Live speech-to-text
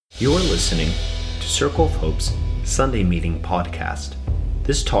You are listening to Circle of Hope's Sunday Meeting podcast.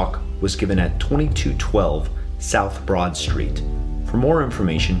 This talk was given at 2212 South Broad Street. For more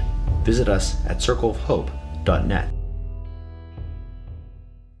information, visit us at circleofhope.net.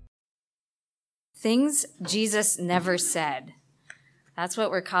 Things Jesus never said. That's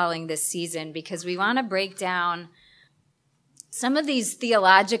what we're calling this season, because we want to break down some of these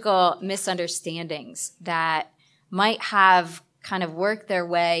theological misunderstandings that might have kind of worked their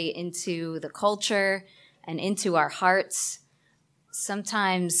way into the culture and into our hearts.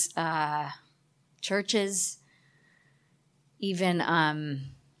 Sometimes churches even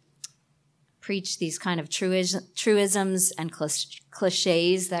preach these kind of truisms and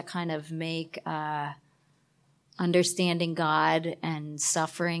cliches that kind of make understanding God and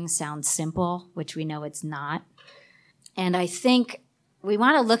suffering sound simple, which we know it's not. And I think we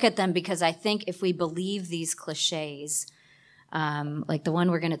want to look at them because I think if we believe these cliches, like the one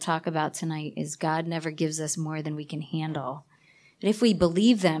we're going to talk about tonight is God never gives us more than we can handle. But if we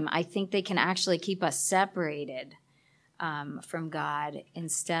believe them, I think they can actually keep us separated from God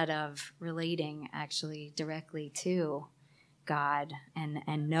instead of relating actually directly to God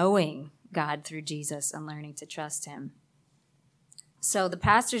and knowing God through Jesus and learning to trust him. So the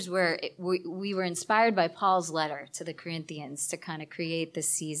pastors we were inspired by Paul's letter to the Corinthians to kind of create this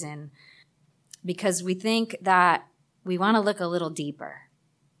season because we think that we want to look a little deeper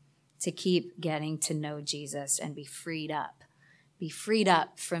to keep getting to know Jesus and be freed up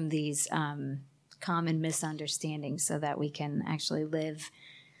from these common misunderstandings so that we can actually live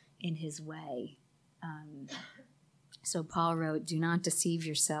in his way. So Paul wrote, "Do not deceive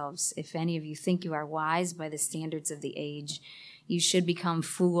yourselves. If any of you think you are wise by the standards of the age, you should become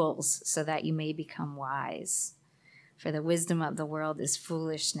fools so that you may become wise. For the wisdom of the world is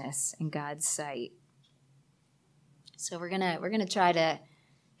foolishness in God's sight." So we're gonna try to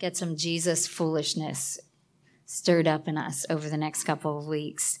get some Jesus foolishness stirred up in us over the next couple of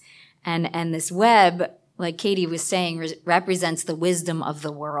weeks. And this web, like Katie was saying, represents the wisdom of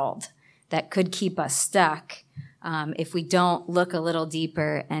the world that could keep us stuck if we don't look a little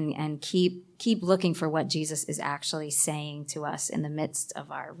deeper and keep looking for what Jesus is actually saying to us in the midst of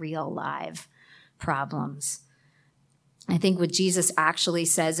our real live problems. I think what Jesus actually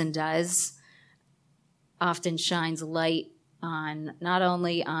says and does often shines light on not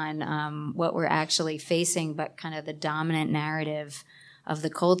only on what we're actually facing, but kind of the dominant narrative of the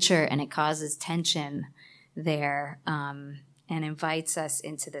culture, and it causes tension there and invites us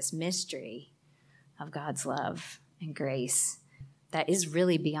into this mystery of God's love and grace that is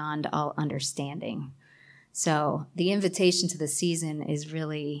really beyond all understanding. So the invitation to the season is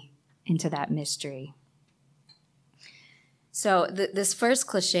really into that mystery. So this first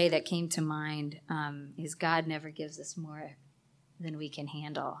cliche that came to mind is God never gives us more than we can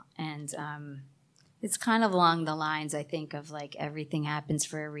handle. And it's kind of along the lines, I think, of like everything happens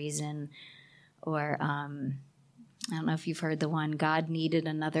for a reason. Or I don't know if you've heard the one, God needed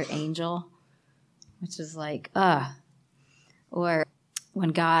another angel, which is like, Or when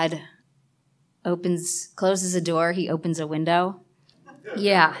God closes a door, he opens a window.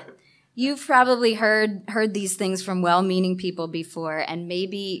 Yeah. You've probably heard these things from well-meaning people before, and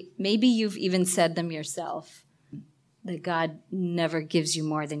maybe you've even said them yourself, that God never gives you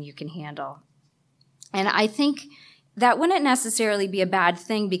more than you can handle. And I think that wouldn't necessarily be a bad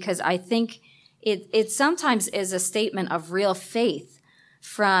thing, because I think it sometimes is a statement of real faith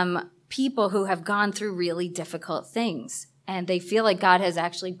from people who have gone through really difficult things, and they feel like God has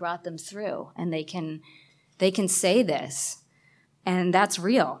actually brought them through, and they can say this, and that's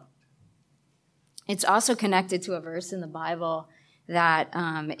real. It's also connected to a verse in the Bible that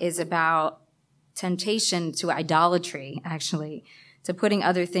is about temptation to idolatry, actually, to putting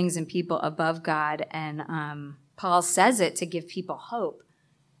other things and people above God. And Paul says it to give people hope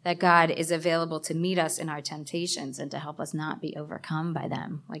that God is available to meet us in our temptations and to help us not be overcome by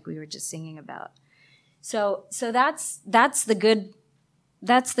them, like we were just singing about. So that's the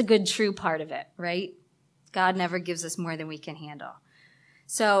good true part of it, right? God never gives us more than we can handle.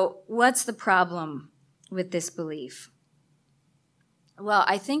 So what's the problem with this belief? Well,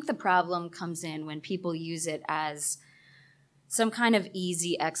 I think the problem comes in when people use it as some kind of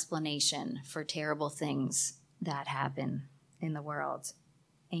easy explanation for terrible things that happen in the world.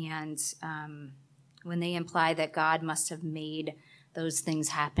 And when they imply that God must have made those things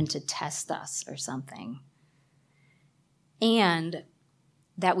happen to test us or something. And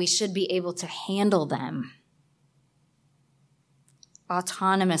that we should be able to handle them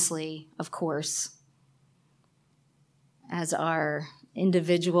autonomously, of course, as our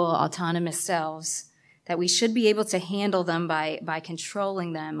individual autonomous selves, that we should be able to handle them by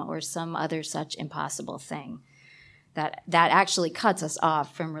controlling them or some other such impossible thing. That actually cuts us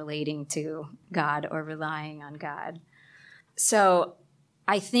off from relating to God or relying on God. So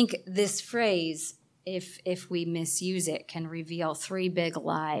I think this phrase, if we misuse it, can reveal three big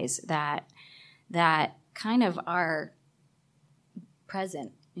lies that kind of are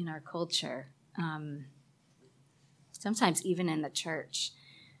present in our culture, sometimes even in the church.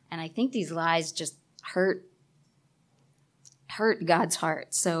 And I think these lies just hurt God's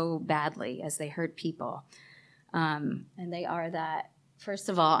heart so badly as they hurt people. And they are that, first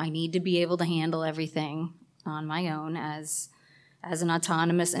of all, I need to be able to handle everything on my own as an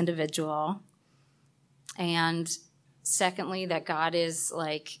autonomous individual. And secondly, that God is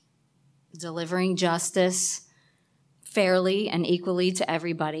like delivering justice fairly and equally to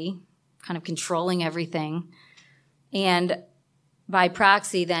everybody, kind of controlling everything. And by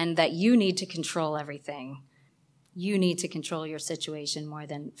proxy, then, that you need to control everything. You need to control your situation more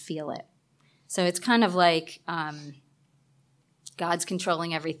than feel it. So it's kind of like God's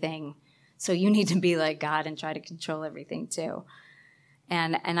controlling everything, so you need to be like God and try to control everything too.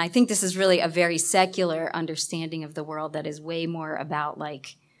 And I think this is really a very secular understanding of the world that is way more about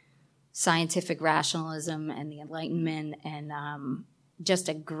like scientific rationalism and the Enlightenment and just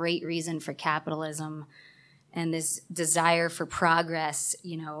a great reason for capitalism and this desire for progress,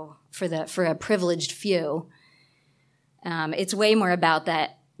 for a privileged few. It's way more about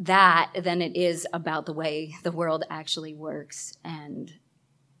that than it is about the way the world actually works and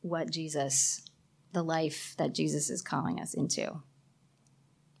the life that Jesus is calling us into.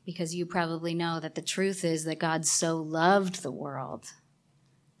 Because you probably know that the truth is that God so loved the world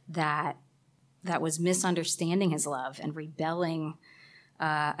that was misunderstanding his love and rebelling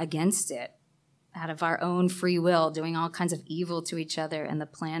against it out of our own free will, doing all kinds of evil to each other and the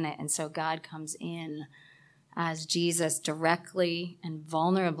planet. And so God comes in as Jesus directly and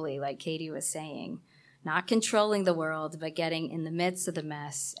vulnerably, like Katie was saying, not controlling the world, but getting in the midst of the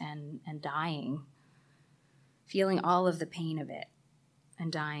mess and dying, feeling all of the pain of it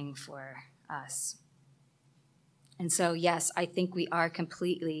and dying for us. And so, yes, I think we are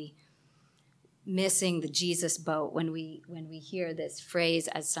completely missing the Jesus boat when we hear this phrase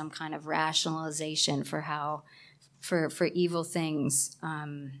as some kind of rationalization for evil things,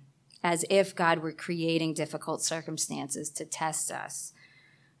 as if God were creating difficult circumstances to test us,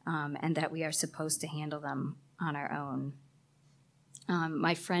 and that we are supposed to handle them on our own.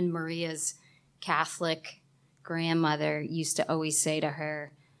 My friend Maria's Catholic grandmother used to always say to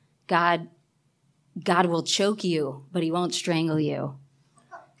her, God will choke you, but he won't strangle you.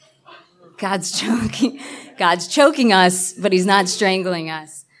 God's choking us, but he's not strangling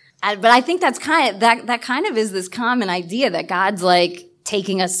us. But I think that kind of is this common idea that God's like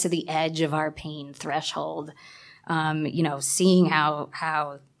taking us to the edge of our pain threshold, seeing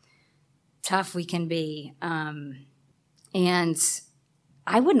how tough we can be. And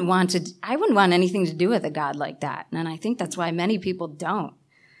I wouldn't want anything to do with a God like that. And I think that's why many people don't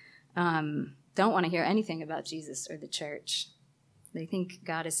want to hear anything about Jesus or the church. They think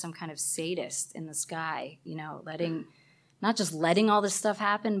God is some kind of sadist in the sky, not just letting all this stuff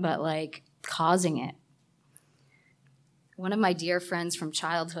happen, but like causing it. One of my dear friends from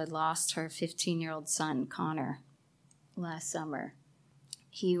childhood lost her 15-year-old son, Connor, last summer.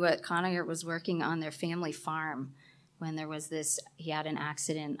 Connor was working on their family farm when he had an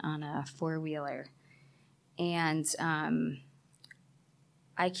accident on a four-wheeler. And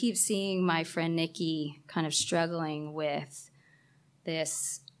I keep seeing my friend Nikki kind of struggling with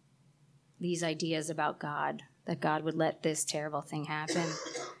these ideas about God, that God would let this terrible thing happen.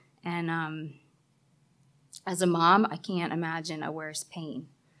 And as a mom, I can't imagine a worse pain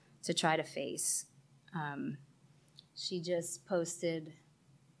to try to face. She just posted,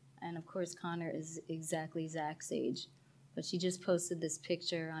 and of course Connor is exactly Zach's age, but she just posted this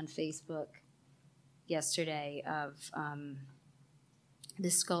picture on Facebook yesterday of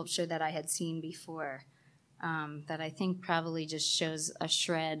this sculpture that I had seen before, that I think probably just shows a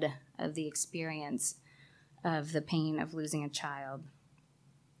shred of the experience of the pain of losing a child.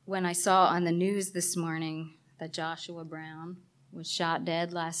 When I saw on the news this morning that Joshua Brown was shot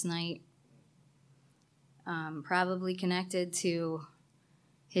dead last night, probably connected to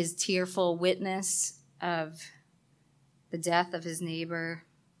his tearful witness of the death of his neighbor,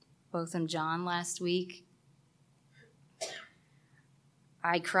 Botham John, last week,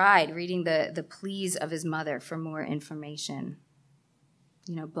 I cried reading the pleas of his mother for more information.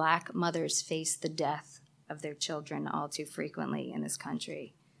 Black mothers face the death of their children all too frequently in this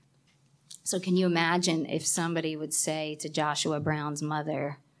country. So can you imagine if somebody would say to Joshua Brown's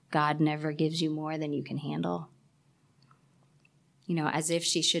mother, God never gives you more than you can handle. You know, as if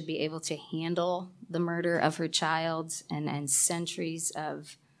she should be able to handle the murder of her child and centuries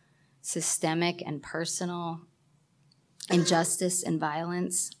of systemic and personal injustice and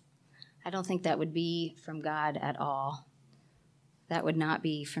violence. I don't think that would be from God at all. That would not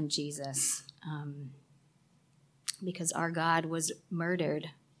be from Jesus. Because our God was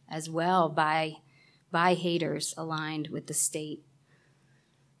murdered as well by haters aligned with the state.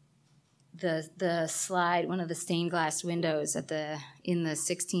 The slide, one of the stained glass windows in the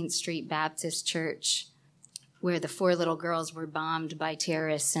 16th Street Baptist Church, where the 4 little girls were bombed by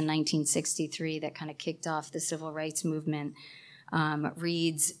terrorists in 1963, that kind of kicked off the civil rights movement,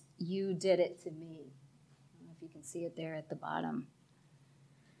 reads, "You did it to me." I don't know if you can see it there at the bottom.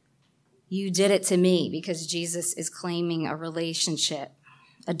 You did it to me, because Jesus is claiming a relationship,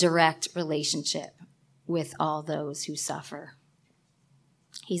 a direct relationship with all those who suffer.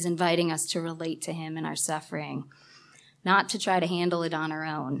 He's inviting us to relate to him in our suffering, not to try to handle it on our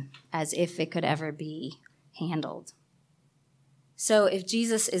own, as if it could ever be handled. So if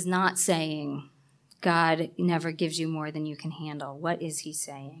Jesus is not saying, God never gives you more than you can handle, what is he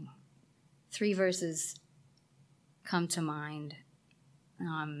saying? 3 verses come to mind.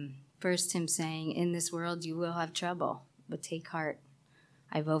 First, him saying, in this world you will have trouble, but take heart.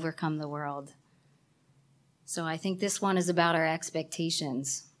 I've overcome the world. So I think this one is about our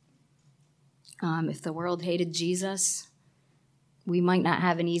expectations. If the world hated Jesus, we might not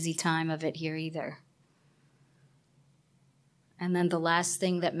have an easy time of it here either. And then the last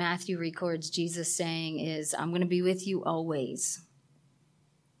thing that Matthew records Jesus saying is, I'm going to be with you always,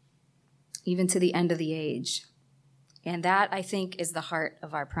 even to the end of the age. And that, I think, is the heart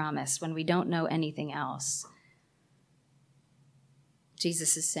of our promise when we don't know anything else.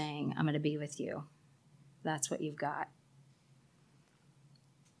 Jesus is saying, I'm going to be with you. That's what you've got.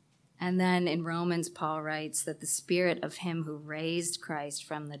 And then in Romans, Paul writes that the spirit of him who raised Christ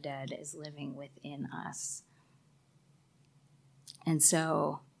from the dead is living within us. And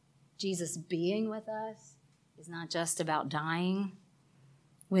so Jesus being with us is not just about dying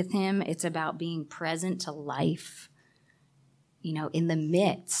with him. It's about being present to life, you know, in the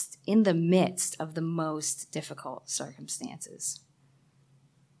midst of the most difficult circumstances.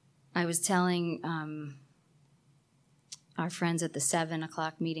 I was telling our friends at the 7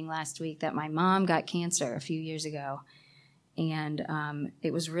 o'clock meeting last week that my mom got cancer a few years ago, and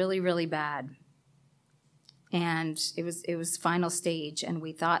it was really, really bad. And it was final stage, and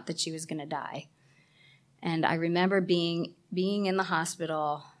we thought that she was going to die. And I remember being in the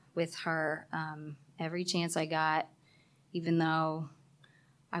hospital with her every chance I got, even though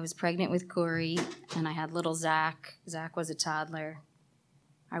I was pregnant with Corey and I had little Zach. Zach was a toddler.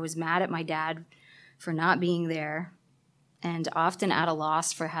 I was mad at my dad for not being there, and often at a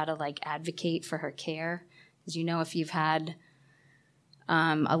loss for how to advocate for her care. As you know, if you've had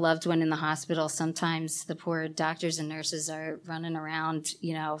a loved one in the hospital, sometimes the poor doctors and nurses are running around,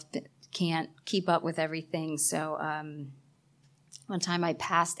 can't keep up with everything. So one time I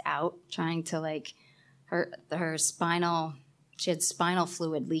passed out trying to her spinal, she had spinal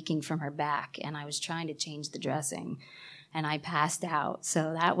fluid leaking from her back, and I was trying to change the dressing, and I passed out.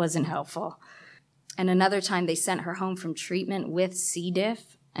 So that wasn't helpful. And another time they sent her home from treatment with C.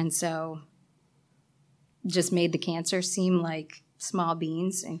 diff, and so just made the cancer seem like small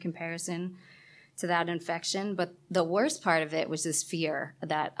beans in comparison to that infection. But the worst part of it was this fear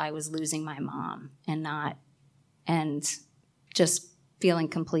that I was losing my mom and just feeling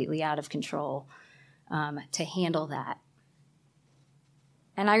completely out of control to handle that.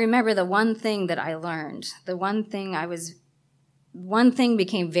 And I remember the one thing that I learned, one thing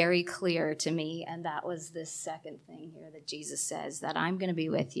became very clear to me, and that was this second thing here that Jesus says, that I'm going to be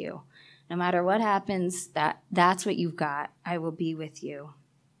with you. No matter what happens, that's what you've got. I will be with you.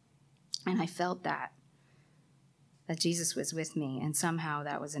 And I felt that Jesus was with me, and somehow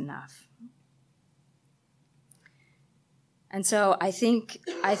that was enough. And so I think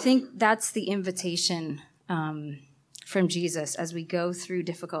that's the invitation from Jesus as we go through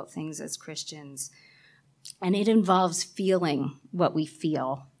difficult things as Christians. And it involves feeling what we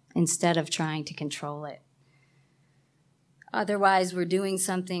feel instead of trying to control it. Otherwise, we're doing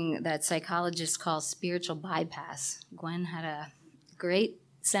something that psychologists call spiritual bypass. Gwen had a great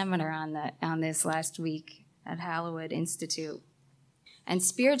seminar on this last week at Hallowed Institute. And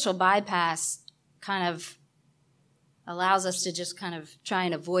spiritual bypass kind of allows us to just kind of try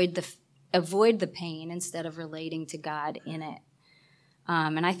and avoid the pain instead of relating to God in it.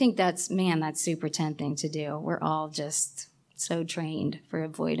 And I think that's super tempting to do. We're all just so trained for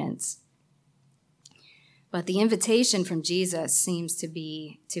avoidance. But the invitation from Jesus seems to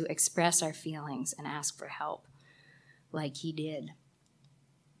be to express our feelings and ask for help, like he did.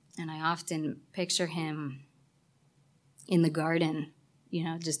 And I often picture him in the garden,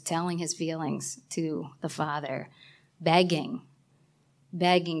 just telling his feelings to the Father, begging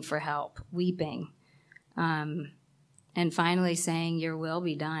for help, weeping, and finally saying, your will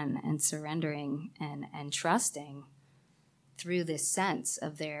be done, and surrendering and trusting through this sense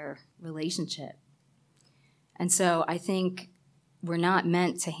of their relationship. And so I think we're not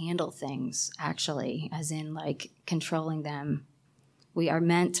meant to handle things, actually, as in like controlling them. We are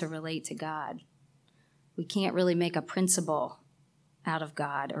meant to relate to God. We can't really make a principle out of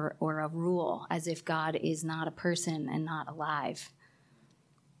God or a rule as if God is not a person and not alive.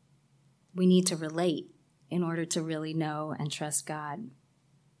 We need to relate in order to really know and trust God.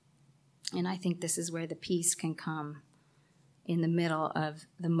 And I think this is where the peace can come in the middle of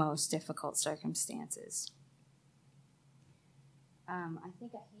the most difficult circumstances. I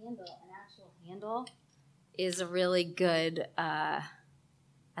think an actual handle, is a really good, I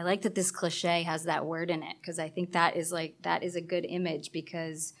like that this cliche has that word in it, because I think that is a good image,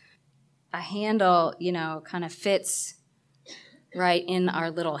 because a handle, kind of fits right in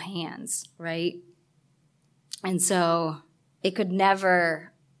our little hands, right? And so it could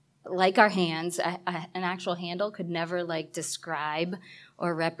never, like our hands, an actual handle could never describe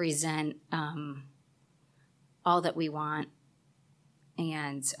or represent all that we want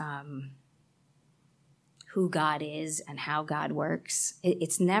and who God is and how God works.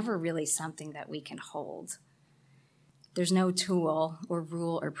 It's never really something that we can hold. There's no tool or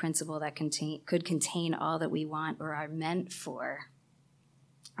rule or principle that could contain all that we want or are meant for.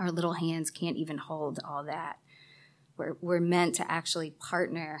 Our little hands can't even hold all that. We're meant to actually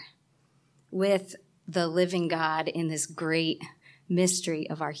partner with the living God in this great mystery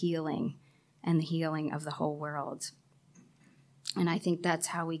of our healing and the healing of the whole world. And I think that's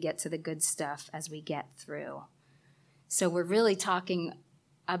how we get to the good stuff as we get through. So we're really talking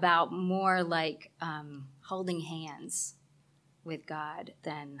about more like holding hands with God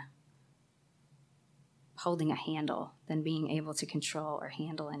than holding a handle, than being able to control or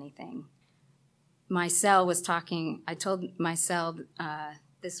handle anything. I told Marcel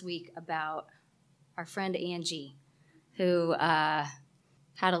this week about our friend Angie, who had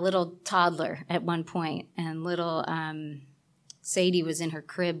a little toddler at one point, and little Sadie was in her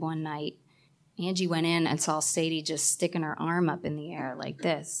crib one night. Angie went in and saw Sadie just sticking her arm up in the air like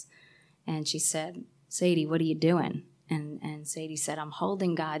this. And she said, Sadie, what are you doing? And Sadie said, I'm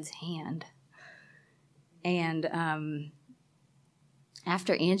holding God's hand. And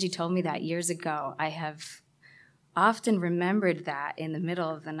after Angie told me that years ago, I have often remembered that in the middle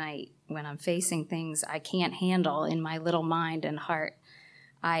of the night when I'm facing things I can't handle in my little mind and heart.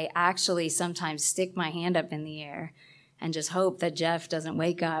 I actually sometimes stick my hand up in the air and just hope that Jeff doesn't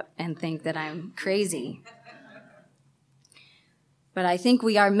wake up and think that I'm crazy. But I think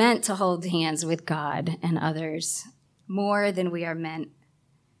we are meant to hold hands with God and others more than we are meant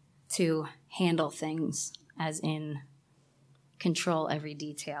to handle things, as in control every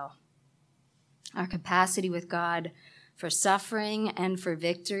detail. Our capacity with God for suffering and for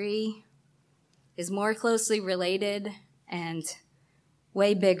victory is more closely related and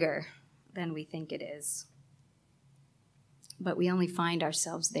way bigger than we think it is. But we only find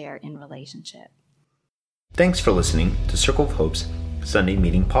ourselves there in relationship. Thanks for listening to Circle of Hope's Sunday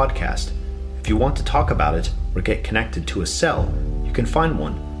Meeting Podcast. If you want to talk about it or get connected to a cell, you can find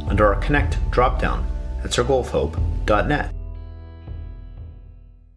one under our Connect dropdown at circleofhope.net.